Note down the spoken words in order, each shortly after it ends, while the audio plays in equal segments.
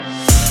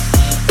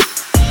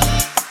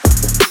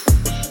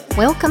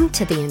Welcome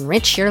to the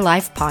Enrich Your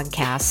Life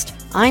podcast.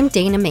 I'm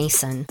Dana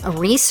Mason, a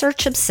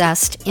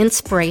research-obsessed,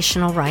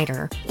 inspirational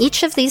writer.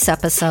 Each of these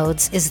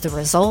episodes is the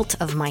result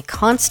of my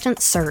constant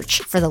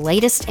search for the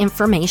latest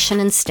information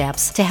and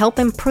steps to help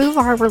improve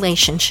our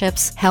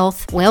relationships,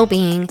 health,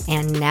 well-being,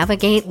 and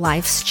navigate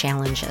life's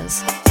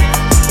challenges.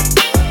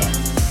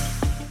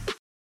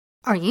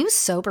 Are you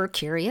sober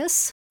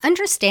curious?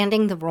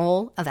 Understanding the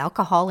role of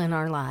alcohol in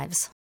our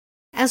lives.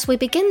 As we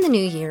begin the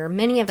new year,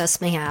 many of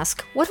us may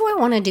ask, what do I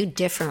want to do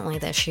differently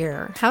this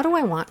year? How do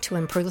I want to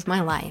improve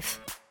my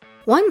life?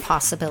 One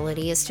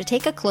possibility is to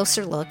take a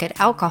closer look at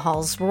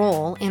alcohol's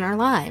role in our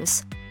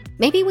lives.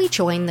 Maybe we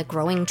join the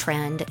growing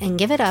trend and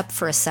give it up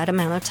for a set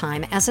amount of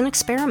time as an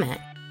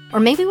experiment. Or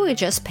maybe we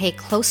just pay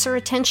closer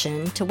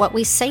attention to what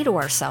we say to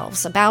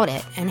ourselves about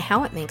it and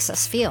how it makes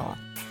us feel.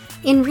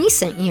 In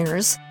recent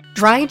years,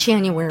 Dry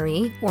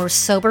January or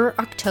Sober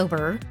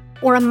October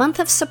or a month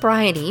of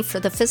sobriety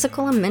for the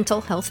physical and mental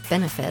health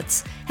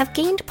benefits have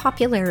gained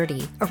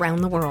popularity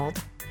around the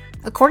world.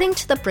 According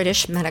to the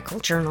British Medical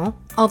Journal,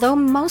 although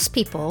most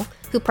people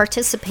who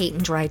participate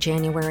in Dry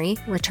January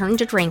return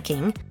to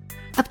drinking,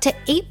 up to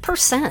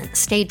 8%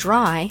 stay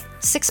dry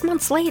 6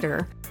 months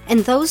later,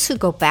 and those who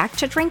go back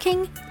to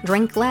drinking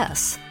drink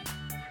less.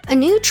 A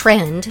new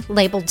trend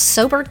labeled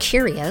Sober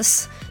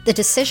Curious, the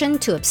decision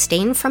to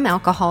abstain from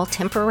alcohol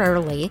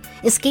temporarily,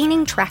 is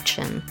gaining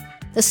traction.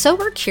 The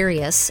sober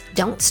curious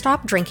don't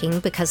stop drinking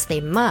because they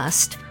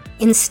must.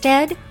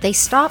 Instead, they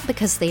stop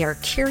because they are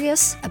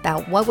curious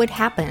about what would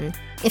happen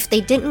if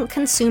they didn't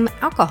consume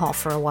alcohol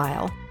for a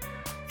while.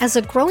 As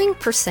a growing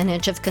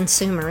percentage of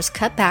consumers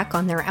cut back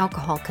on their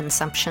alcohol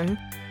consumption,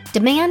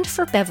 demand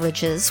for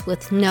beverages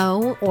with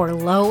no or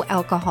low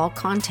alcohol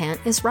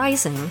content is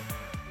rising.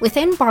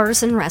 Within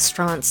bars and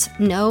restaurants,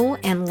 no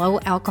and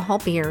low alcohol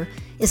beer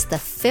is the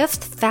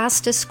 5th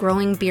fastest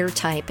growing beer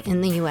type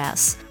in the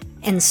U.S.,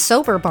 and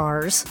sober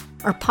bars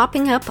are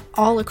popping up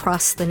all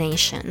across the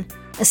nation.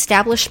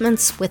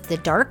 Establishments with the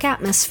dark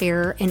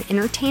atmosphere and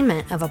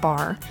entertainment of a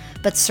bar,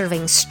 but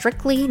serving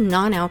strictly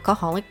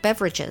non-alcoholic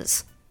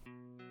beverages.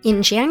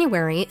 In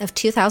January of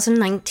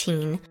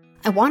 2019,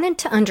 I wanted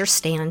to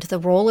understand the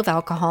role of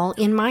alcohol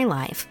in my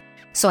life,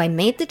 so I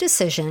made the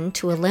decision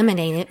to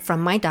eliminate it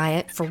from my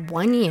diet for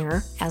 1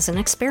 year as an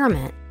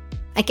experiment.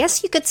 I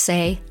guess you could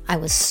say I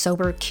was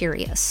sober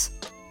curious.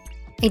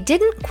 I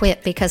didn't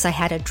quit because I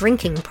had a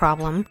drinking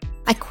problem.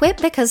 I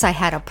quit because I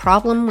had a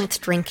problem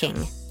with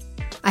drinking.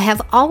 I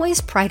have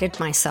always prided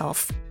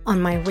myself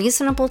on my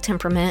reasonable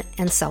temperament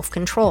and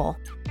self-control,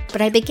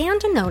 but I began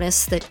to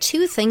notice that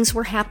 2 things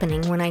were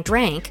happening when I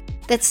drank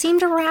that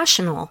seemed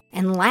irrational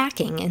and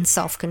lacking in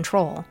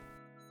self-control.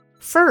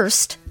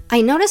 First,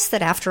 I noticed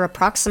that after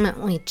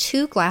approximately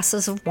 2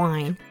 glasses of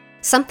wine,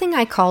 something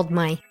I called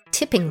my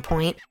tipping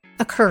point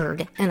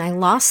occurred, and I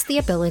lost the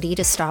ability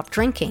to stop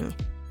drinking.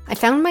 I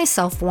found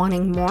myself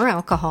wanting more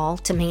alcohol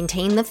to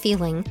maintain the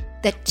feeling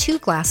that 2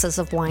 glasses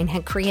of wine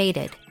had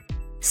created.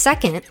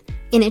 Second,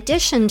 in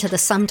addition to the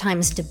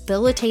sometimes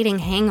debilitating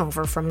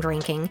hangover from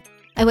drinking,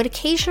 I would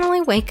occasionally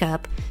wake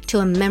up to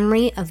a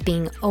memory of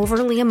being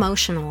overly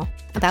emotional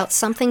about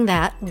something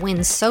that,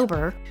 when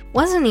sober,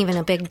 wasn't even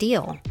a big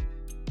deal.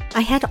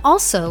 I had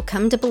also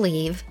come to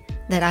believe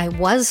that I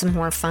was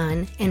more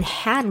fun and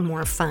had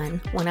more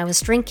fun when I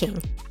was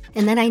drinking,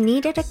 and that I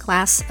needed a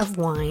glass of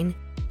wine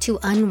to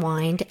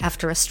unwind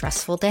after a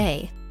stressful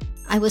day.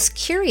 I was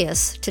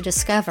curious to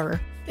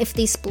discover if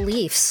these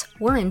beliefs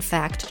were in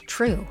fact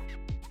true.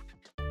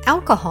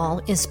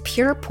 Alcohol is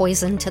pure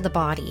poison to the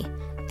body.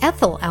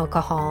 Ethyl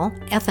alcohol,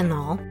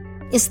 ethanol,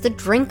 is the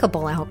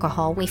drinkable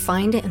alcohol we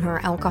find in our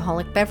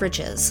alcoholic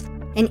beverages.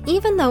 And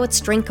even though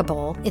it's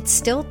drinkable, it's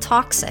still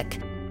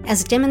toxic,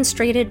 as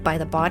demonstrated by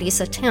the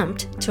body's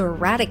attempt to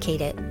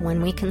eradicate it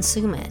when we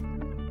consume it.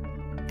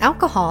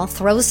 Alcohol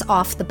throws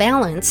off the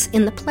balance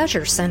in the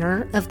pleasure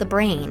center of the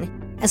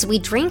brain. As we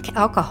drink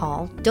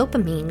alcohol,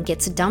 dopamine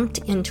gets dumped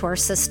into our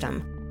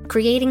system,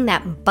 creating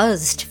that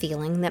buzzed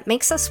feeling that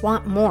makes us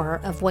want more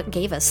of what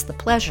gave us the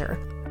pleasure.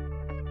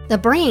 The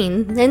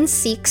brain then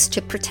seeks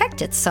to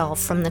protect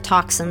itself from the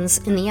toxins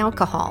in the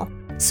alcohol,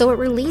 so it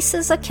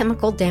releases a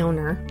chemical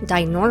downer,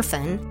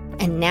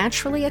 dynorphin, a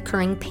naturally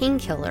occurring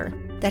painkiller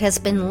that has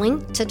been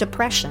linked to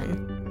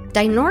depression.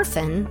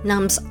 Dynorphin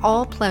numbs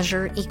all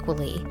pleasure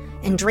equally,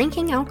 and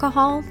drinking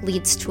alcohol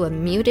leads to a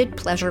muted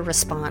pleasure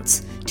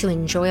response to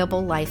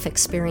enjoyable life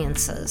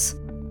experiences.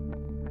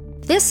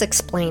 This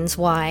explains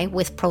why,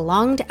 with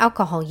prolonged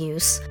alcohol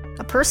use,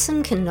 a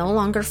person can no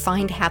longer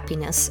find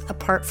happiness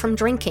apart from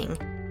drinking,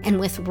 and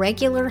with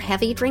regular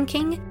heavy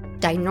drinking,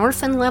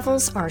 dynorphin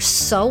levels are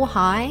so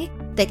high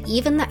that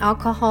even the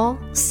alcohol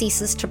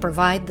ceases to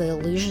provide the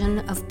illusion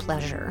of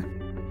pleasure.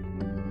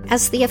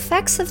 As the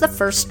effects of the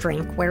first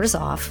drink wears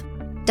off,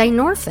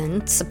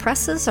 dynorphin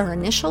suppresses our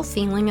initial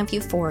feeling of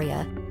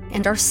euphoria,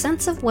 and our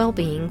sense of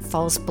well-being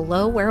falls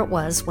below where it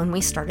was when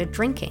we started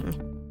drinking.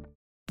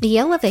 The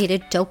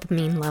elevated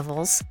dopamine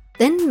levels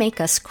then make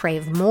us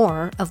crave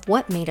more of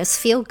what made us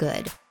feel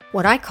good,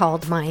 what I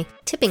called my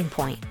tipping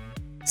point.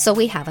 So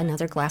we have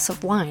another glass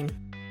of wine.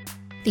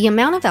 The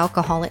amount of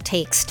alcohol it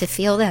takes to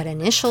feel that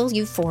initial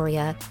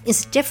euphoria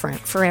is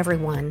different for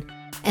everyone,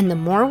 and the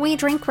more we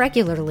drink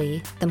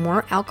regularly, the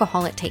more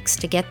alcohol it takes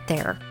to get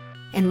there.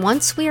 And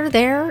once we are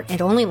there, it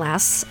only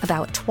lasts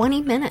about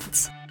 20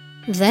 minutes.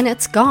 Then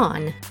it's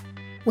gone.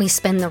 We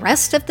spend the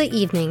rest of the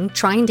evening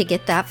trying to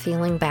get that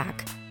feeling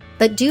back.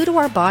 But due to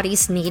our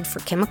body's need for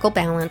chemical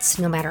balance,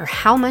 no matter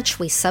how much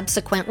we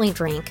subsequently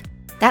drink,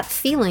 that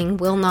feeling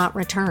will not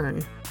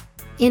return.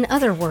 In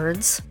other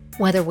words,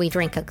 whether we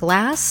drink a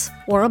glass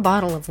or a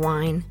bottle of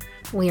wine,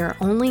 we are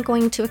only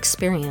going to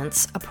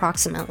experience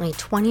approximately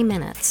 20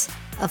 minutes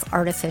of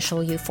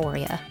artificial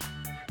euphoria.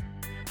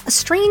 A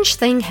strange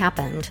thing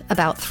happened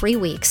about 3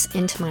 weeks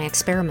into my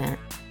experiment.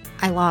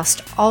 I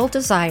lost all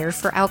desire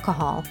for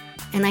alcohol,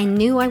 and I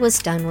knew I was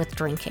done with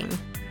drinking.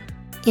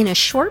 In a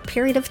short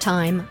period of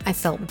time, I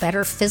felt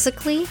better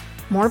physically,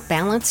 more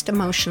balanced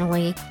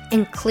emotionally,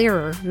 and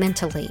clearer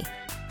mentally.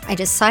 I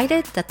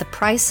decided that the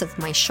price of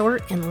my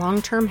short and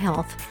long-term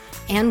health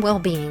and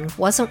well-being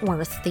wasn't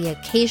worth the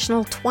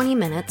occasional 20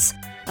 minutes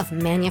of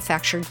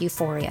manufactured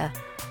euphoria.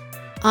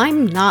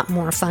 I'm not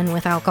more fun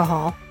with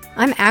alcohol.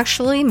 I'm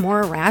actually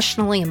more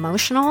irrationally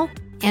emotional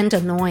and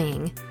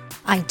annoying.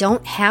 I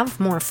don't have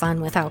more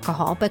fun with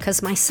alcohol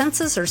because my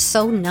senses are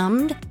so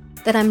numbed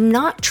that I'm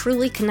not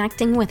truly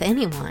connecting with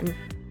anyone.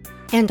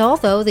 And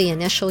although the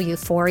initial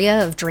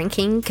euphoria of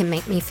drinking can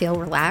make me feel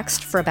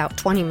relaxed for about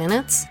 20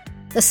 minutes,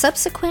 the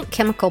subsequent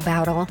chemical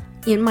battle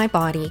in my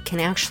body can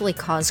actually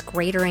cause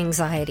greater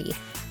anxiety.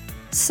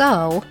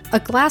 So, a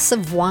glass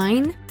of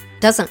wine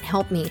doesn't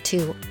help me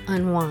to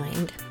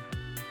unwind.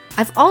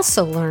 I've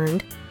also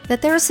learned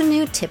that there's a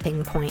new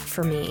tipping point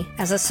for me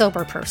as a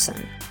sober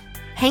person.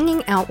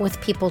 Hanging out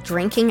with people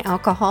drinking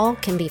alcohol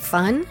can be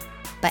fun,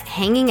 but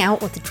hanging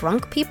out with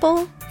drunk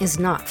people is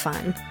not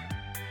fun.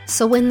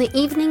 So when the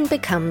evening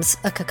becomes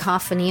a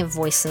cacophony of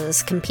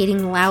voices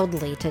competing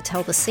loudly to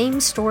tell the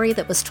same story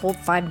that was told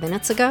 5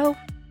 minutes ago,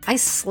 I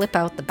slip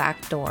out the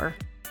back door.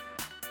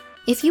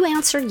 If you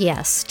answer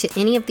yes to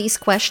any of these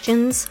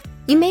questions,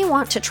 you may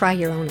want to try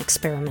your own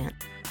experiment.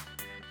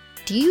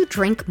 Do you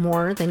drink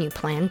more than you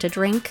plan to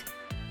drink?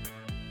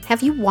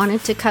 Have you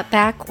wanted to cut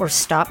back or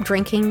stop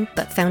drinking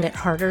but found it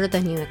harder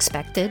than you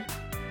expected?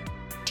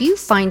 Do you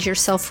find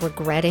yourself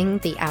regretting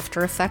the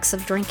after effects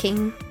of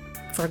drinking?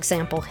 For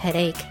example,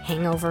 headache,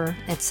 hangover,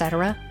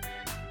 etc.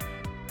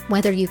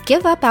 Whether you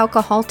give up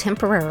alcohol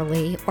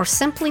temporarily or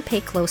simply pay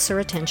closer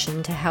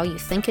attention to how you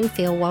think and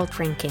feel while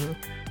drinking,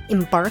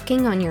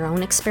 embarking on your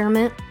own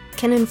experiment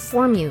can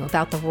inform you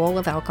about the role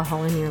of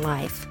alcohol in your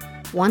life.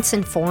 Once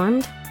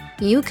informed,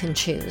 you can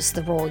choose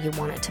the role you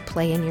want it to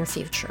play in your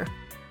future.